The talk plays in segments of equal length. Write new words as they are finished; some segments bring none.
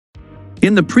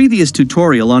In the previous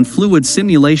tutorial on fluid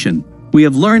simulation, we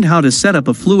have learned how to set up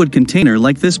a fluid container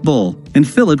like this bowl and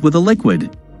fill it with a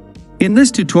liquid. In this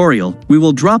tutorial, we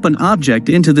will drop an object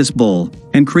into this bowl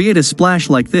and create a splash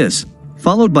like this,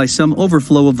 followed by some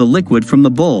overflow of the liquid from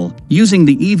the bowl using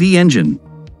the Eevee engine.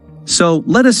 So,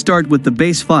 let us start with the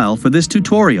base file for this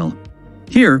tutorial.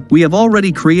 Here, we have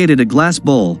already created a glass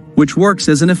bowl, which works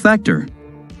as an effector.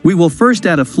 We will first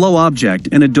add a flow object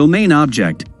and a domain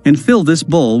object, and fill this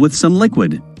bowl with some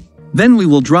liquid. Then we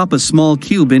will drop a small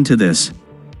cube into this.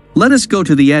 Let us go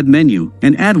to the Add menu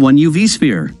and add one UV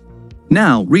sphere.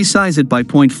 Now, resize it by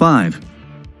 0.5.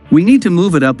 We need to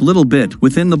move it up a little bit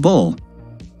within the bowl.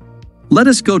 Let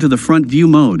us go to the front view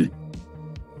mode.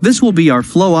 This will be our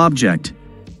flow object.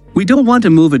 We don't want to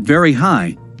move it very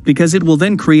high, because it will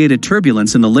then create a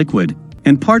turbulence in the liquid,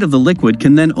 and part of the liquid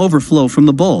can then overflow from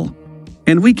the bowl.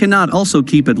 And we cannot also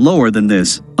keep it lower than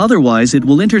this, otherwise it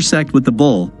will intersect with the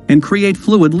bowl and create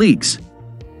fluid leaks.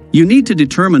 You need to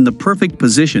determine the perfect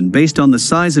position based on the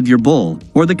size of your bowl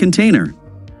or the container.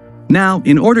 Now,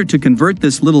 in order to convert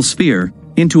this little sphere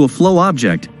into a flow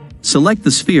object, select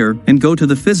the sphere and go to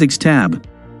the Physics tab.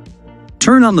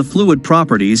 Turn on the fluid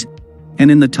properties,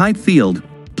 and in the type field,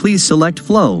 please select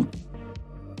flow.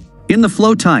 In the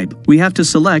flow type, we have to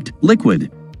select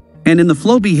liquid. And in the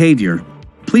flow behavior,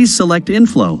 please select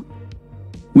inflow.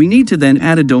 We need to then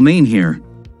add a domain here.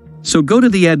 So go to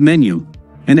the Add menu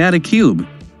and add a cube.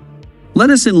 Let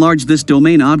us enlarge this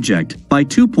domain object by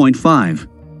 2.5.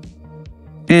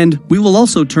 And we will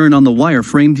also turn on the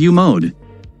wireframe view mode.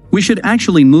 We should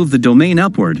actually move the domain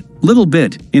upward little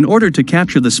bit in order to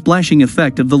capture the splashing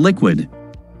effect of the liquid.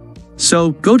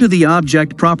 So go to the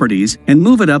object properties and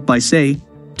move it up by, say,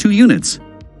 2 units.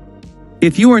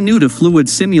 If you are new to fluid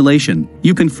simulation,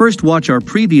 you can first watch our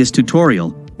previous tutorial,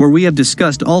 where we have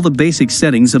discussed all the basic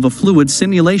settings of a fluid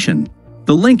simulation.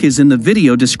 The link is in the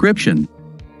video description.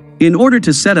 In order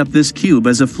to set up this cube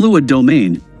as a fluid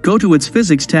domain, go to its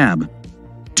Physics tab.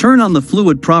 Turn on the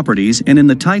fluid properties and in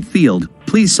the type field,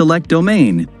 please select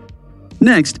domain.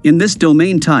 Next, in this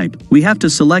domain type, we have to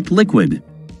select liquid.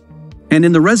 And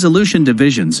in the resolution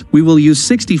divisions, we will use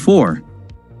 64.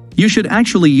 You should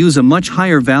actually use a much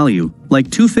higher value, like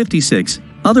 256,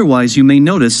 otherwise you may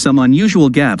notice some unusual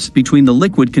gaps between the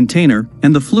liquid container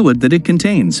and the fluid that it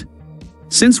contains.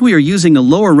 Since we are using a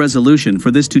lower resolution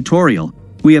for this tutorial,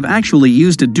 we have actually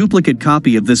used a duplicate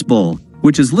copy of this bowl,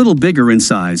 which is little bigger in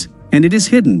size, and it is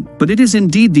hidden, but it is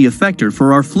indeed the effector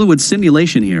for our fluid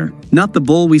simulation here, not the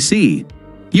bowl we see.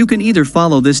 You can either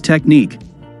follow this technique,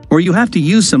 or you have to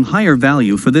use some higher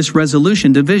value for this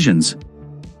resolution divisions.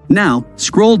 Now,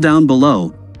 scroll down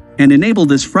below, and enable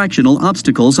this fractional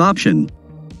obstacles option.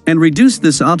 And reduce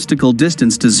this obstacle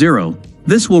distance to 0,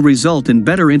 this will result in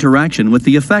better interaction with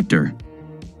the effector.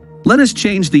 Let us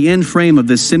change the end frame of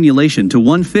this simulation to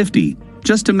 150,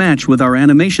 just to match with our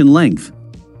animation length.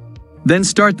 Then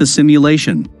start the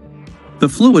simulation. The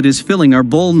fluid is filling our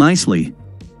bowl nicely.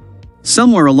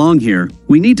 Somewhere along here,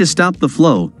 we need to stop the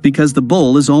flow because the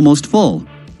bowl is almost full.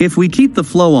 If we keep the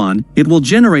flow on, it will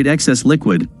generate excess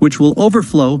liquid, which will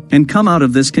overflow and come out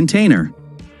of this container.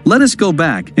 Let us go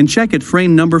back and check at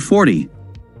frame number 40.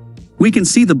 We can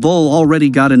see the bowl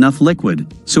already got enough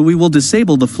liquid, so we will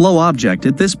disable the flow object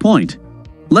at this point.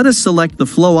 Let us select the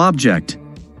flow object.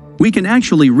 We can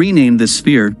actually rename this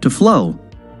sphere to flow.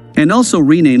 And also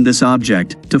rename this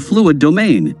object to fluid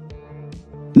domain.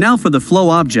 Now for the flow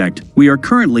object, we are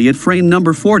currently at frame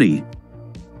number 40.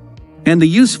 And the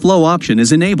Use Flow option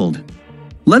is enabled.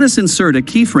 Let us insert a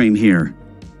keyframe here.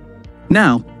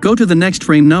 Now, go to the next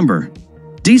frame number.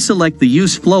 Deselect the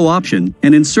Use Flow option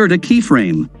and insert a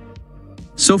keyframe.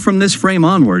 So from this frame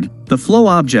onward, the flow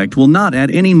object will not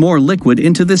add any more liquid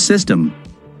into this system.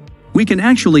 We can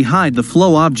actually hide the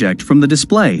flow object from the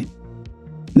display.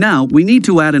 Now we need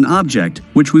to add an object,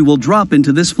 which we will drop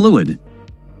into this fluid.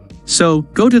 So,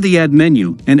 go to the Add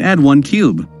menu and add one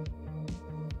cube.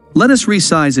 Let us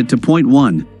resize it to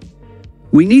 0.1.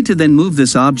 We need to then move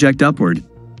this object upward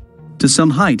to some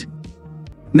height.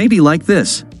 Maybe like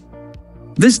this.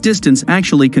 This distance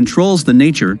actually controls the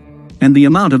nature and the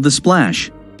amount of the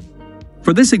splash.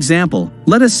 For this example,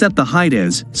 let us set the height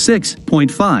as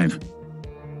 6.5.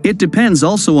 It depends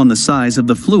also on the size of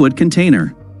the fluid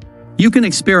container. You can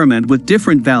experiment with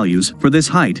different values for this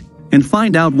height and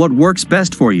find out what works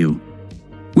best for you.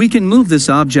 We can move this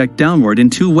object downward in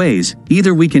 2 ways.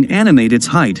 Either we can animate its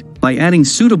height by adding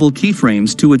suitable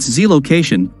keyframes to its Z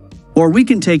location, or we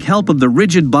can take help of the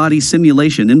rigid body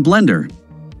simulation in Blender.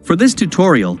 For this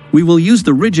tutorial, we will use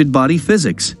the rigid body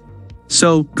physics.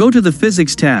 So, go to the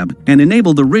Physics tab and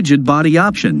enable the rigid body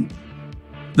option.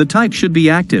 The type should be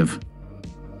active.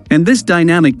 And this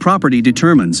dynamic property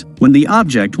determines when the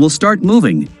object will start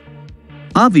moving.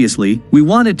 Obviously, we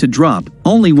want it to drop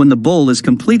only when the bowl is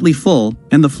completely full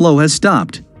and the flow has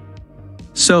stopped.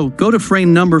 So, go to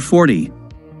frame number 40.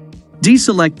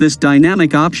 Deselect this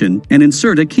dynamic option and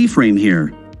insert a keyframe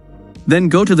here. Then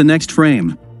go to the next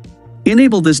frame.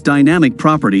 Enable this dynamic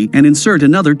property and insert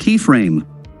another keyframe.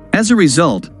 As a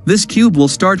result, this cube will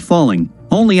start falling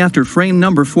only after frame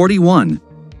number 41.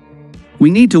 We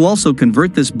need to also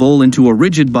convert this bowl into a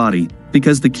rigid body,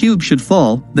 because the cube should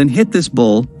fall, then hit this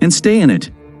bowl, and stay in it.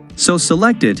 So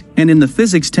select it, and in the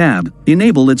Physics tab,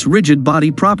 enable its rigid body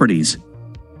properties.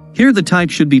 Here the type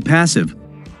should be passive,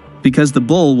 because the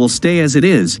bowl will stay as it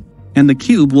is, and the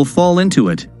cube will fall into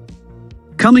it.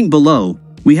 Coming below,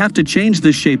 we have to change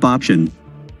this shape option,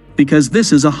 because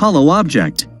this is a hollow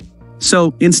object.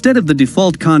 So, instead of the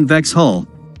default convex hull,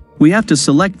 we have to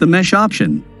select the mesh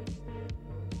option.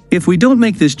 If we don't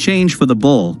make this change for the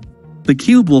bowl, the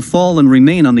cube will fall and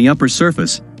remain on the upper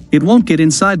surface, it won't get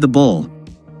inside the bowl.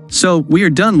 So, we are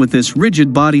done with this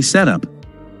rigid body setup.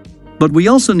 But we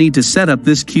also need to set up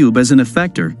this cube as an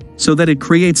effector, so that it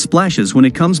creates splashes when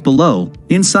it comes below,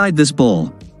 inside this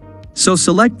bowl. So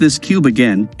select this cube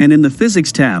again, and in the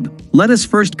Physics tab, let us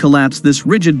first collapse this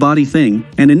rigid body thing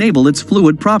and enable its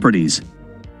fluid properties.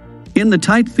 In the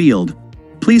Type field,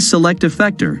 please select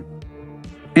Effector.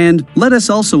 And let us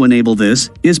also enable this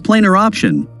is planar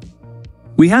option.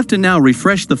 We have to now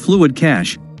refresh the fluid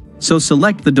cache, so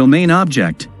select the domain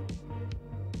object.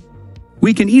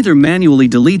 We can either manually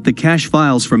delete the cache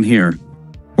files from here,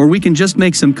 or we can just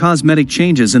make some cosmetic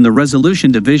changes in the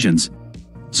resolution divisions,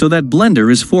 so that Blender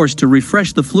is forced to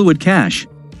refresh the fluid cache.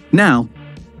 Now,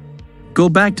 go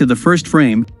back to the first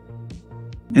frame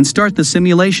and start the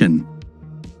simulation.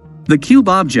 The cube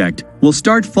object will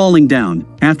start falling down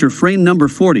after frame number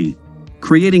 40,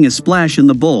 creating a splash in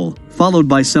the bowl, followed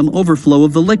by some overflow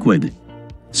of the liquid.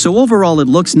 So overall it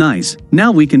looks nice.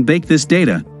 Now we can bake this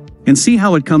data and see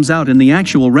how it comes out in the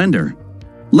actual render.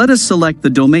 Let us select the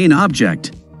domain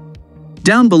object.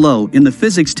 Down below in the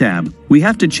Physics tab, we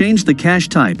have to change the cache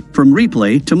type from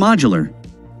replay to modular.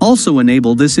 Also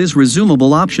enable this is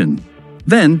resumable option.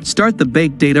 Then, start the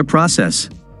bake data process.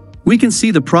 We can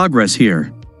see the progress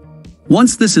here.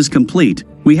 Once this is complete,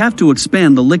 we have to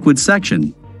expand the liquid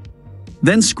section.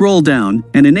 Then scroll down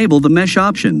and enable the mesh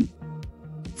option.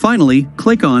 Finally,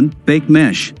 click on Bake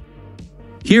Mesh.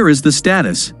 Here is the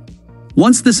status.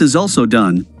 Once this is also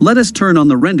done, let us turn on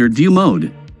the rendered view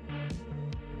mode.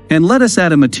 And let us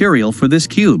add a material for this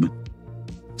cube.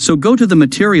 So go to the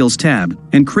Materials tab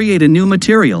and create a new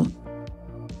material.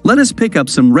 Let us pick up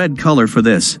some red color for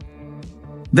this.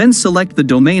 Then select the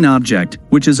domain object,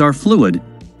 which is our fluid,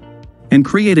 and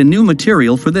create a new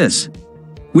material for this.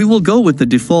 We will go with the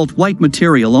default white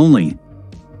material only.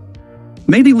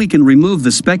 Maybe we can remove the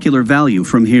specular value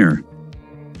from here.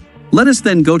 Let us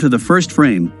then go to the first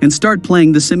frame and start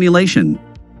playing the simulation.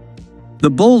 The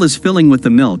bowl is filling with the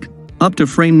milk, up to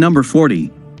frame number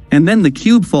 40, and then the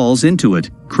cube falls into it,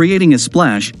 creating a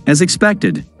splash, as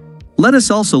expected. Let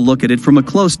us also look at it from a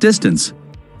close distance.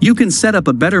 You can set up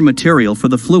a better material for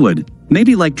the fluid,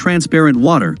 maybe like transparent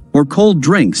water or cold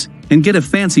drinks, and get a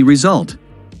fancy result.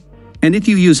 And if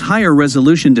you use higher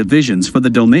resolution divisions for the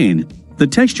domain, the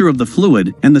texture of the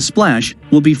fluid and the splash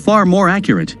will be far more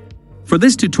accurate. For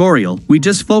this tutorial, we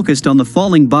just focused on the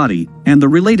falling body and the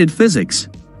related physics.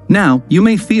 Now, you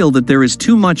may feel that there is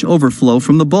too much overflow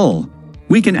from the bowl.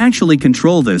 We can actually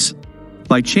control this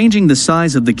by changing the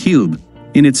size of the cube,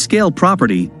 in its scale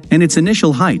property, and its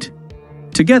initial height.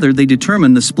 Together they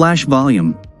determine the splash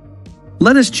volume.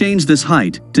 Let us change this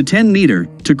height to 10 meter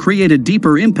to create a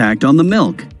deeper impact on the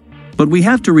milk. But we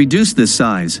have to reduce this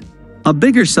size. A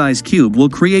bigger size cube will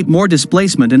create more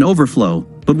displacement and overflow,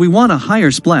 but we want a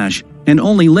higher splash and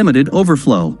only limited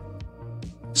overflow.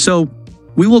 So,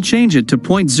 we will change it to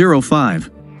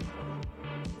 0.05.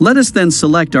 Let us then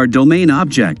select our domain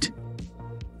object.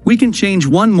 We can change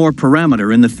one more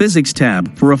parameter in the Physics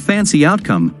tab for a fancy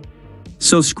outcome.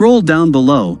 So scroll down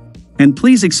below, and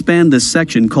please expand this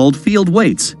section called Field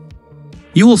Weights.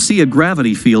 You will see a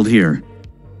gravity field here.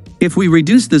 If we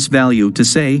reduce this value to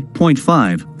say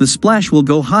 0.5, the splash will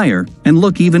go higher and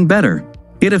look even better.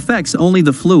 It affects only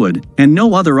the fluid and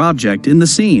no other object in the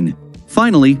scene.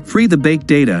 Finally, free the bake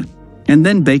data, and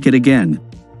then bake it again.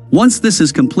 Once this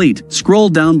is complete, scroll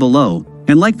down below,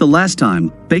 and like the last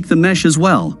time, bake the mesh as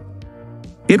well.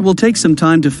 It will take some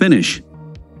time to finish.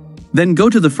 Then go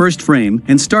to the first frame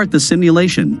and start the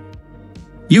simulation.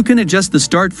 You can adjust the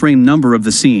start frame number of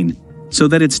the scene, so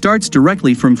that it starts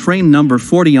directly from frame number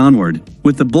 40 onward,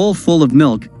 with the bowl full of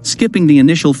milk, skipping the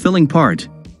initial filling part.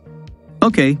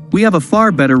 Okay, we have a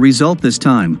far better result this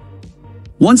time.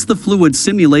 Once the fluid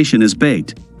simulation is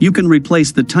baked, you can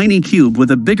replace the tiny cube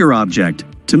with a bigger object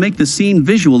to make the scene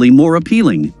visually more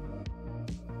appealing.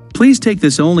 Please take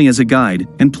this only as a guide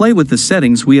and play with the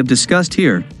settings we have discussed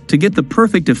here to get the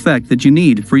perfect effect that you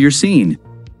need for your scene.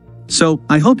 So,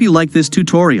 I hope you like this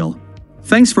tutorial.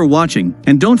 Thanks for watching,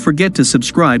 and don't forget to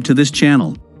subscribe to this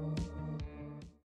channel.